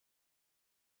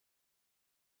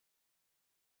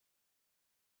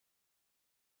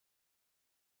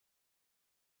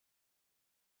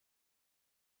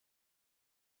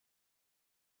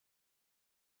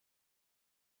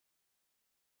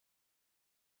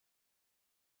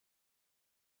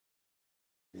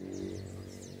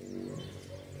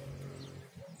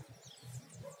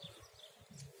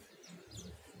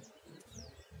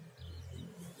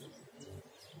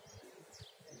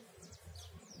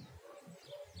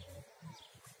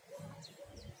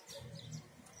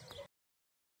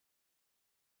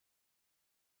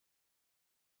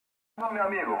Não, meu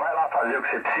amigo, vai lá fazer o que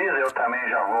você precisa, eu também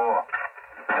já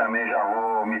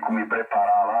vou me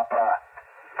preparar lá pra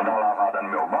dar uma lavada no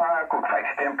meu barco, que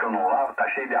faz tempo que eu não lavo, tá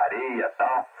cheio de areia e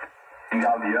tal.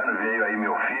 Engaviando veio aí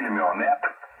meu filho, meu neto.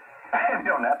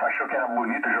 Meu neto achou que era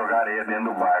bonito jogar areia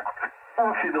dentro do barco.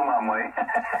 Ô filho de uma mãe.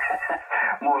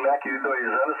 Moleque de 2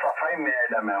 anos só faz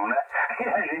merda mesmo, né? E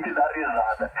a gente dá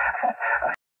risada.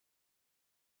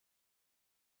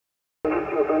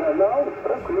 Não,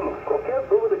 tranquilo. Qualquer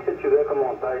dúvida que você tiver com a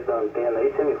montagem da antena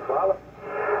aí, você me fala.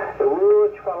 Eu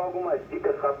vou te falar algumas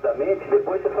dicas rapidamente,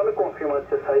 depois você só me confirma antes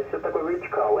de você sair se você tá com a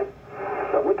vertical, hein?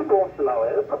 Tá muito bom o sinal,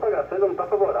 a propagação ainda não tá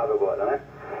favorável agora, né?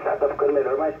 Já tá ficando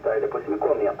melhor mais tarde, depois você me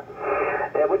comenta.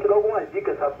 Vou te dar algumas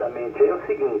dicas rapidamente aí, é o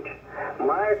seguinte,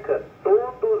 marca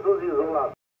todos os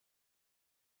isoladores.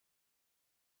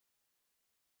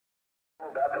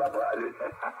 Não dá trabalho.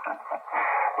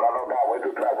 Pra não dar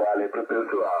muito trabalho aí pro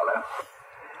pessoal, né?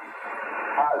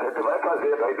 A gente vai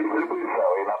fazendo aí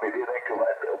distribuição, e na medida em que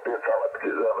o pessoal vai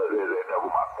precisando, às vezes, de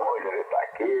alguma coisa, ele tá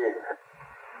aqui.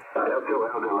 Até o seu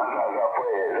Helder lá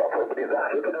já foi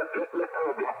brindado.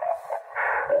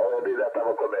 Ele já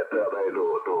estava comentando aí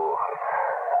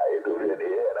do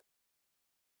Vieira.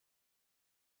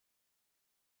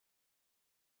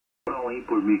 Aí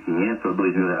por 1.500 ou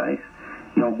 2.000 reais,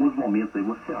 em alguns momentos aí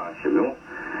você acha, viu?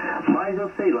 Mas eu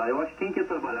sei lá, eu acho que quem quer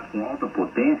trabalhar com alta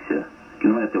potência, que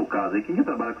não é teu caso aí, quem quer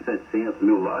trabalhar com 700,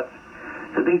 1.000 watts,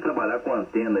 você tem que trabalhar com a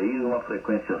antena aí numa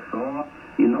frequência só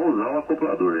e não usar o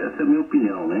acoplador. Essa é a minha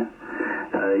opinião, né?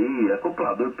 Aí,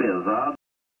 acoplador pesado